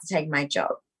she about to take my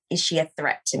job? Is she a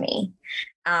threat to me?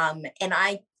 And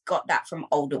I got that from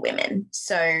older women.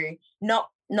 So not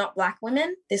Black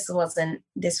women. This was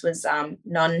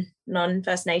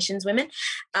non-First Nations women.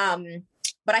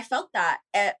 But I felt that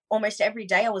almost every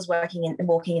day I was walking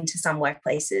into some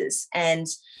workplaces, and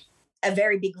a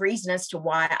very big reason as to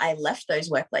why I left those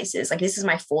workplaces. Like, this is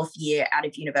my 4th year out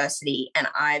of university and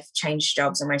I've changed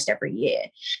jobs almost every year.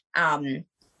 And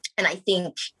I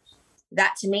think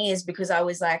that to me is because I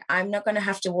was like, I'm not going to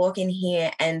have to walk in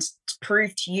here and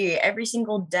prove to you every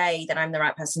single day that I'm the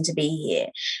right person to be here.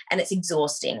 And it's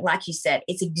exhausting. Like you said,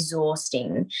 it's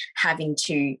exhausting having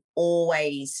to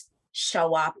always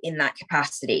show up in that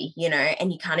capacity, you know,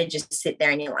 and you kind of just sit there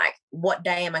and you're like, what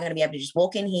day am I going to be able to just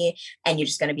walk in here and you're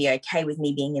just going to be okay with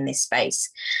me being in this space?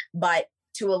 But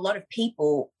to a lot of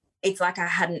people, it's like I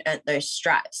hadn't earned those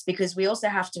stripes, because we also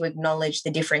have to acknowledge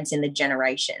the difference in the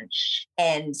generation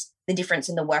and the difference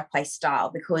in the workplace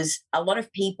style, because a lot of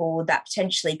people that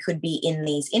potentially could be in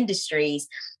these industries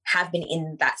have been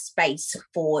in that space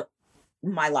for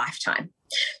my lifetime.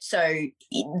 So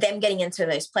them getting into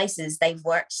those places, they've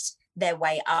worked their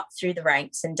way up through the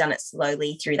ranks and done it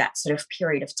slowly through that sort of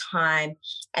period of time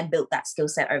and built that skill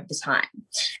set over the time,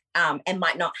 and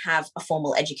might not have a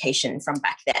formal education from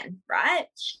back then, right?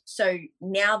 So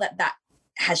now that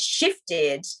has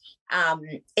shifted,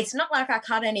 it's not like I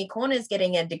cut any corners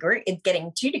getting a degree,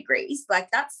 getting 2 degrees.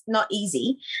 Like, that's not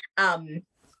easy.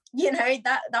 You know,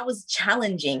 that was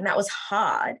challenging. That was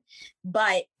hard,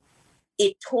 but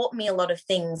it taught me a lot of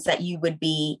things that you would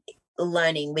be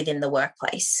learning within the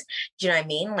workplace. Do you know what I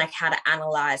mean? Like how to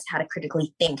analyze, how to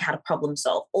critically think, how to problem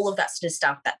solve, all of that sort of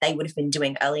stuff that they would have been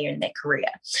doing earlier in their career.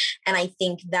 And I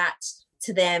think that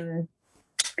to them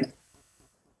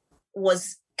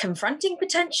was confronting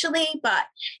potentially, but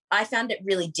I found it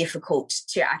really difficult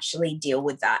to actually deal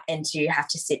with that and to have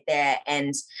to sit there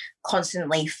and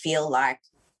constantly feel like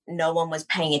no one was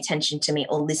paying attention to me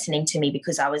or listening to me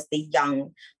because I was the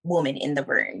young woman in the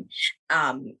room.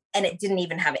 And it didn't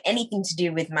even have anything to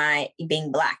do with my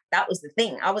being Black. That was the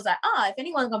thing. I was like, if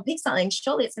anyone's going to pick something,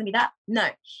 surely it's going to be that. No,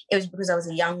 it was because I was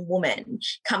a young woman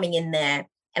coming in there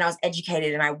and I was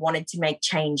educated and I wanted to make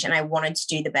change and I wanted to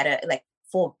do the better, like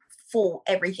for for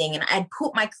everything, and I'd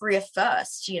put my career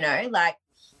first, you know, like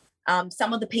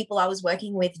some of the people I was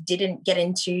working with didn't get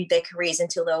into their careers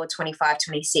until they were 25,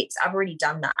 26. I've already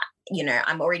done that. You know,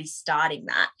 I'm already starting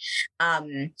that.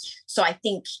 So I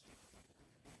think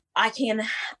I can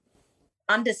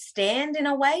understand in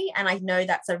a way, and I know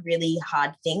that's a really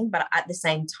hard thing, but at the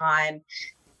same time,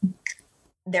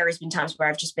 there has been times where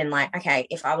I've just been like, okay,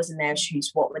 if I was in their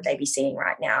shoes, what would they be seeing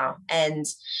right now? And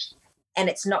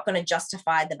it's not going to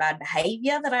justify the bad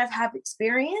behavior that I've have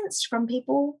experienced from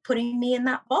people putting me in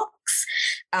that box.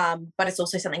 But it's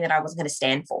also something that I wasn't going to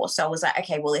stand for. So I was like,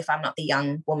 okay, well, if I'm not the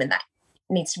young woman that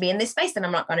needs to be in this space, then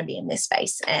I'm not going to be in this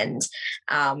space. And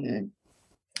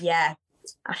yeah,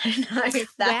 I don't know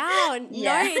if that. Wow.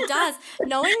 Yeah. No, it does.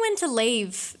 Knowing when to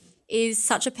leave is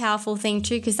such a powerful thing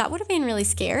too, because that would have been really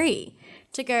scary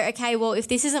to go, okay, well, if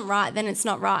this isn't right, then it's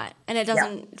not right and it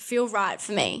doesn't feel right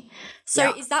for me.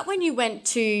 So is that when you went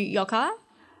to Yokai?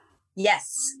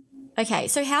 Yes. Okay,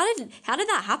 so how did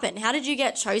that happen? How did you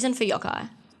get chosen for Yokai?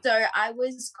 So I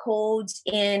was called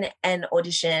in an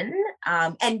audition,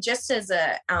 and just as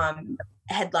a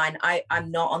headline,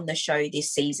 I'm not on the show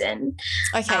this season.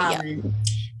 Okay,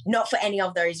 not for any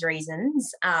of those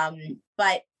reasons,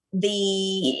 but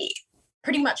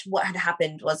pretty much what had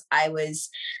happened was I was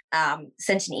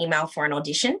sent an email for an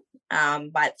audition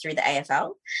through the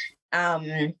AFL.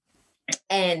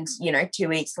 And, you know, 2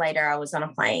 weeks later, I was on a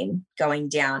plane going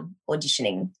down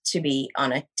auditioning to be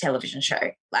on a television show.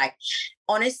 Like,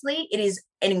 honestly, it is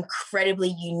an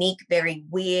incredibly unique, very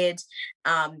weird.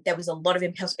 There was a lot of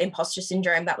imposter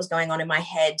syndrome that was going on in my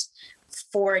head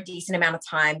for a decent amount of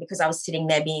time, because I was sitting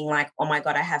there being like, oh my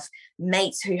God, I have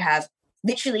mates who have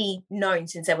literally known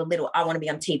since they were little, I want to be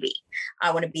on TV.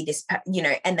 I want to be this, you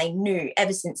know, and they knew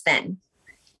ever since then.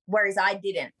 Whereas I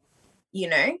didn't, you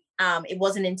know. It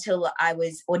wasn't until I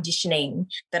was auditioning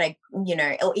that I, you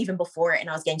know, or even before it, and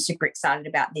I was getting super excited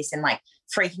about this and like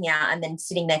freaking out, and then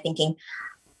sitting there thinking,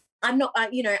 I'm not,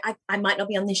 you know, I might not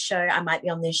be on this show, I might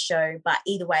be on this show, but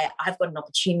either way, I've got an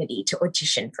opportunity to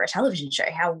audition for a television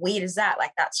show. How weird is that?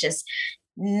 Like, that's just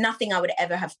nothing I would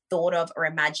ever have thought of or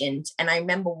imagined. And I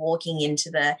remember walking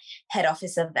into the head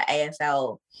office of the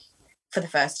AFL for the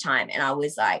first time, and I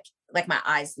was like my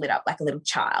eyes lit up like a little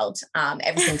child.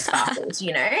 Everything sparkled,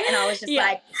 you know, and I was just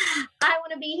like, I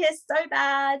want to be here so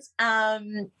bad.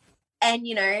 And,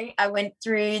 you know, I went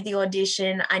through the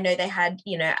audition. I know they had,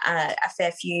 you know, a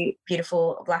fair few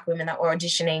beautiful Black women that were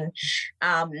auditioning,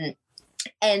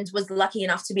 and was lucky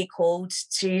enough to be called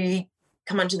to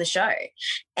come onto the show.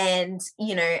 And,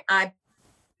 you know, I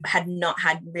had not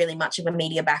had really much of a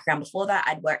media background before that.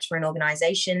 I'd worked for an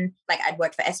organisation, like I'd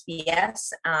worked for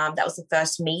SBS. That was the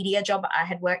first media job I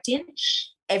had worked in.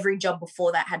 Every job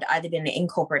before that had either been in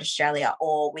corporate Australia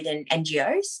or within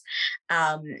NGOs.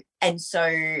 And so,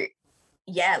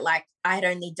 yeah, like I had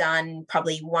only done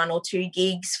probably 1 or 2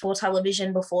 gigs for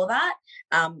television before that,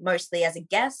 mostly as a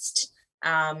guest.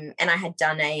 And I had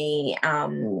done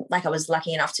I was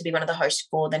lucky enough to be one of the hosts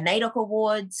for the NAIDOC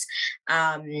Awards,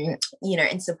 you know,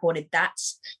 and supported that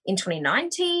in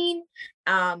 2019.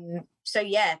 So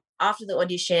yeah, after the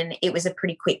audition, it was a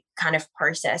pretty quick kind of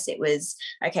process. It was,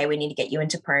 okay, we need to get you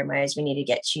into promos. We need to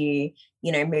get you,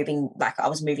 you know, moving, like I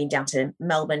was moving down to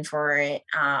Melbourne for it.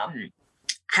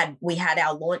 We had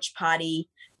our launch party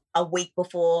a week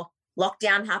before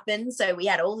lockdown happened, so we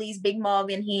had all these big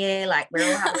mob in here, like we're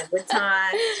all having a good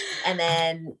time. And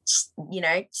then, you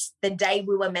know, the day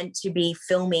we were meant to be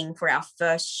filming for our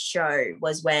first show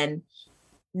was when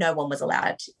no one was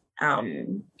allowed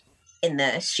in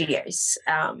the studios,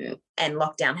 and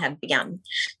lockdown had begun.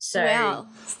 So wow.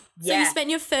 So you spent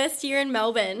your first year in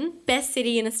Melbourne, best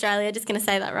city in Australia, just going to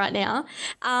say that right now,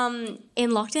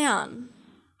 in lockdown.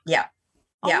 Yeah.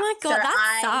 Oh my God, so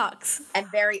that sucks. I'm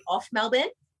very off Melbourne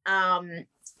right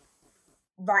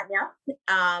now.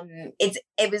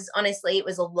 It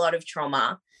was a lot of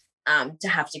trauma to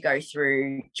have to go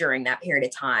through during that period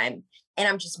of time, and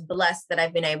I'm just blessed that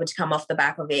I've been able to come off the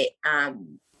back of it.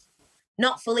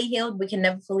 Not fully healed. We can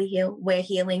never fully heal. We're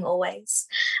healing always.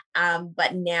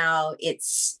 But now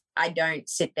I don't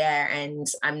sit there and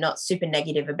I'm not super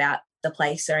negative about the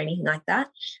place or anything like that.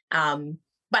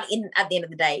 But at the end of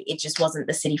the day, it just wasn't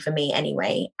the city for me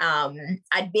anyway.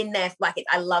 I'd been there,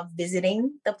 I love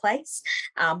visiting the place,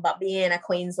 but being a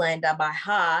Queenslander by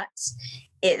heart,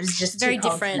 it was just very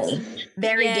different.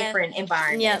 Very different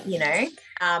environment, you know.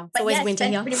 But always winter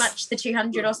spent here. pretty much the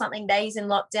 200 or something days in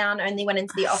lockdown. Only went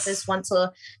into the office once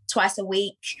or twice a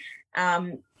week.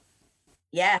 No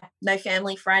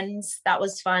family, friends. That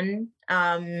was fun.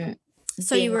 So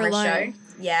you were alone.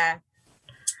 Yeah.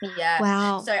 Yeah.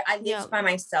 Wow. So I lived Yeah. by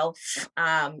myself,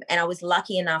 and I was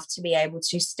lucky enough to be able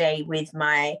to stay with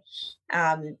my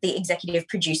the executive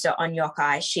producer on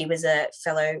Yokai. She was a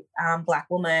fellow Black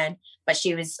woman, but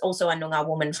she was also a Noongar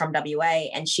woman from WA,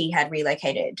 and she had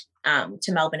relocated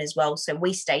to Melbourne as well. So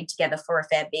we stayed together for a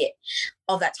fair bit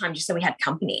of that time, just so we had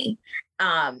company.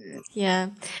 Yeah,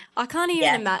 I can't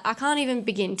even I can't even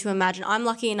begin to imagine. I'm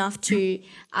lucky enough to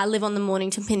live on the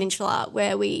Mornington Peninsula,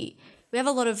 where we have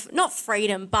a lot of not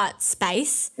freedom but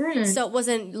space. So it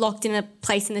wasn't locked in a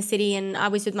place in the city, and I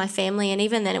was with my family, and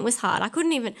even then it was hard. I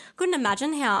couldn't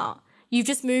imagine how you've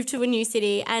just moved to a new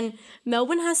city, and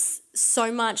Melbourne has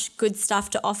so much good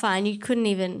stuff to offer, and you couldn't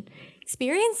even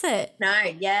experience it. No,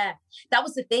 yeah, that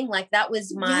was the thing. Like that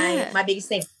was my biggest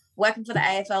thing. Working for the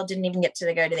AFL, didn't even get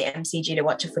to go to the MCG to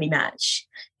watch a footy match,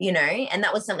 you know, and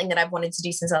that was something that I've wanted to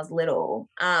do since I was little.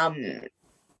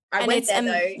 I went there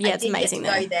though. Yeah, it's amazing.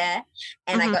 Go there,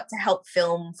 and I got to help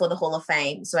film for the Hall of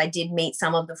Fame. So I did meet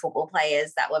some of the football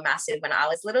players that were massive when I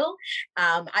was little.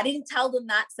 I didn't tell them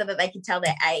that so that they could tell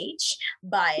their age,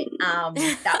 but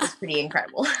that was pretty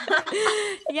incredible.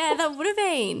 Yeah, that would have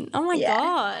been. Oh my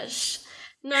gosh.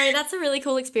 No, that's a really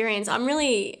cool experience. I'm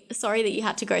really sorry that you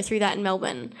had to go through that in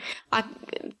Melbourne.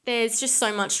 There's just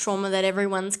so much trauma that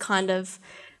everyone's kind of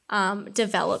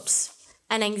developed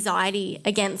an anxiety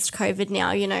against COVID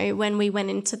now. You know, when we went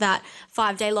into that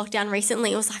 5-day lockdown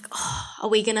recently, it was like, oh, are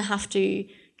we going to have to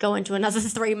go into another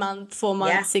 3 month, 4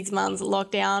 months, 6 months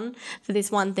lockdown for this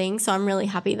one thing? So I'm really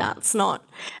happy that's not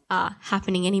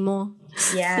happening anymore.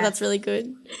 Yeah. So that's really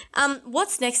good.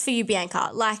 What's next for you, Bianca?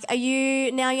 Like,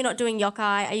 you're not doing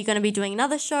Yokai? Are you going to be doing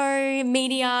another show?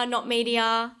 Media, not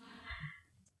media?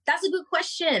 That's a good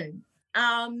question.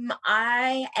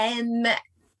 I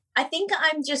think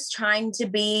I'm just trying to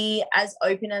be as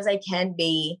open as I can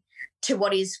be to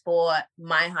what is for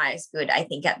my highest good, I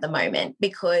think, at the moment,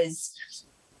 because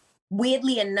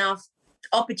weirdly enough,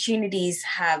 opportunities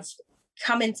have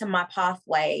come into my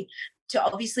pathway to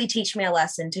obviously teach me a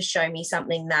lesson, to show me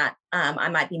something that I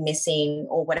might be missing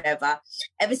or whatever.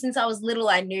 Ever since I was little,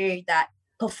 I knew that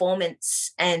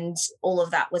performance and all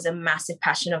of that was a massive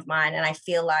passion of mine. And I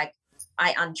feel like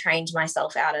I untrained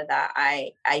myself out of that.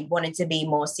 I wanted to be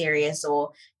more serious,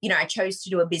 or, you know, I chose to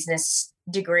do a business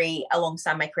degree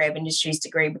alongside my creative industries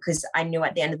degree because I knew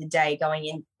at the end of the day going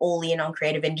in all in on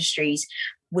creative industries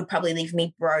would probably leave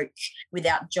me broke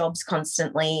without jobs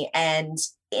constantly and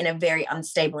in a very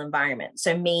unstable environment.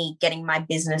 So me getting my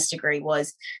business degree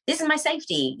was, this is my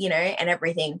safety, you know, and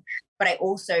everything. But I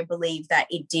also believe that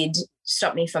it did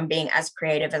stop me from being as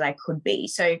creative as I could be.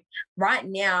 So right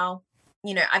now,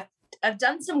 you know, I've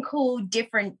done some cool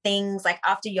different things. Like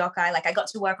after Yokai, like I got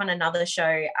to work on another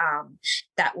show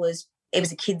it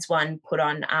was a kids one put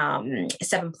on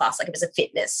 7 Plus, like it was a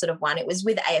fitness sort of one. It was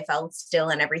with AFL still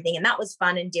and everything, and that was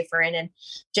fun and different. And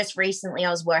just recently I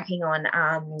was working on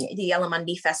the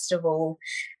Yalamundi Festival,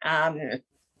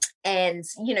 and,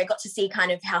 you know, got to see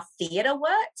kind of how theatre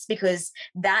works, because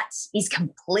that is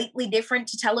completely different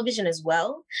to television as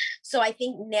well. So I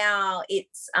think now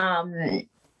it's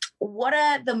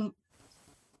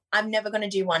I'm never going to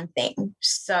do one thing.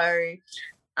 So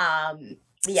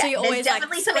yeah, so there's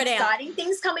definitely some exciting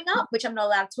things coming up, which I'm not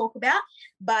allowed to talk about.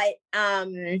 But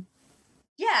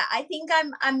yeah, I think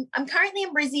I'm currently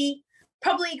in Brizzy,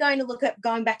 probably going to look at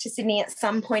going back to Sydney at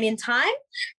some point in time.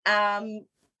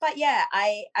 But yeah,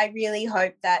 I really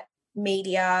hope that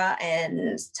media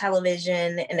and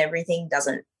television and everything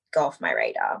doesn't go off my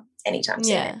radar anytime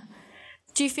soon. Yeah.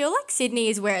 Do you feel like Sydney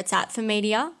is where it's at for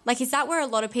media? Like, is that where a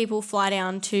lot of people fly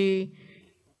down to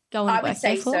go and work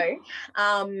there for?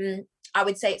 I would say so. I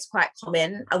would say it's quite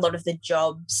common. A lot of the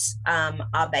jobs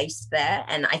are based there,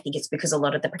 and I think it's because a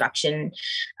lot of the production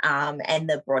and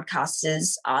the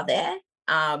broadcasters are there.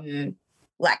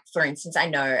 Like, for instance, I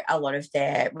know a lot of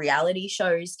their reality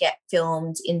shows get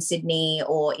filmed in Sydney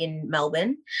or in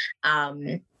Melbourne.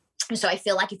 So I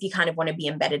feel like if you kind of want to be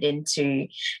embedded into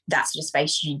that sort of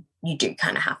space, you do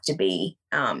kind of have to be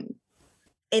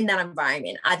in that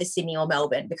environment, either Sydney or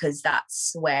Melbourne, because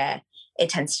that's where it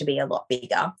tends to be a lot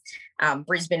bigger.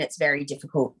 Brisbane, it's very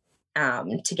difficult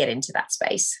to get into that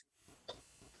space.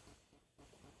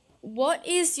 What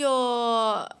is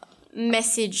your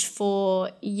message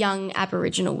for young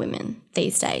Aboriginal women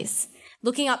these days?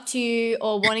 Looking up to you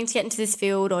or wanting to get into this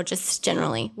field, or just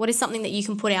generally? What is something that you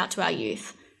can put out to our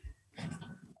youth?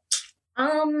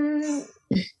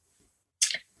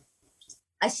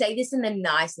 I say this in the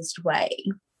nicest way.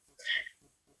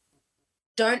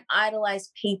 Don't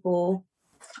idolize people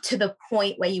to the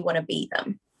point where you want to be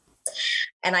them.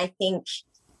 And I think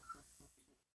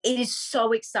it is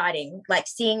so exciting, like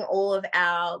seeing all of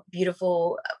our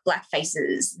beautiful Black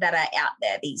faces that are out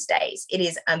there these days. It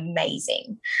is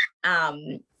amazing.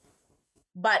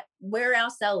 But we're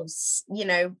ourselves, you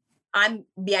know. I'm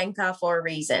Bianca for a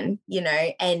reason, you know,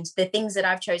 and the things that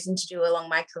I've chosen to do along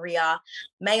my career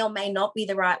may or may not be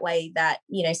the right way that,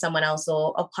 you know, someone else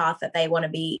or a path that they want to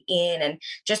be in. And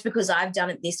just because I've done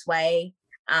it this way,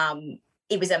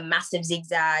 it was a massive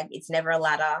zigzag. It's never a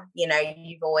ladder. You know,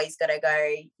 you've always got to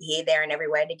go here, there, and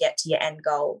everywhere to get to your end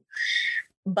goal.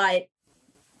 But,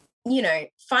 you know,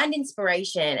 find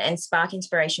inspiration and spark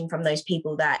inspiration from those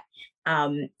people that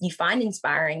you find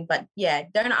inspiring. But yeah,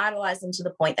 don't idolize them to the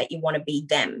point that you want to be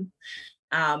them.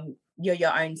 You're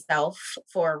your own self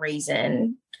for a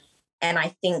reason. And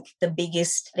I think the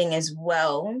biggest thing as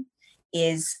well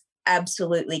is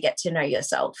absolutely get to know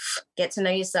yourself. Get to know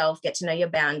yourself, get to know your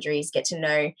boundaries, get to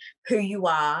know who you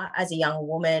are as a young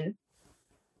woman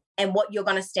and what you're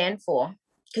going to stand for.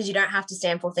 Because you don't have to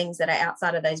stand for things that are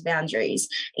outside of those boundaries.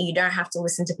 And you don't have to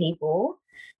listen to people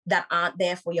that aren't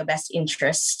there for your best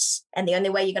interests. And the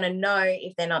only way you're going to know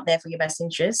if they're not there for your best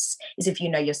interests is if you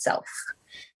know yourself.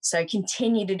 So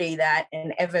continue to do that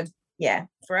and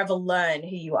forever learn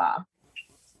who you are.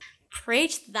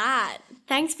 Preach that.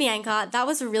 Thanks, Bianca. That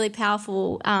was a really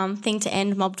powerful thing to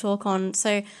end Mob Talk on.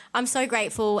 So I'm so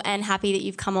grateful and happy that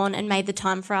you've come on and made the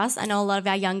time for us. I know a lot of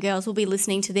our young girls will be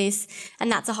listening to this,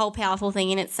 and that's a whole powerful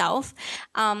thing in itself.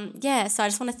 So I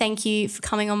just want to thank you for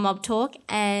coming on Mob Talk,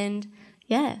 and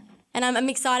I'm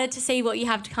excited to see what you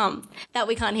have to come that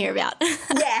we can't hear about.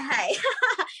 Yeah, hey.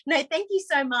 No, thank you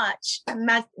so much.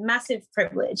 Massive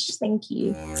privilege. Thank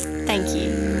you. Thank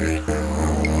you.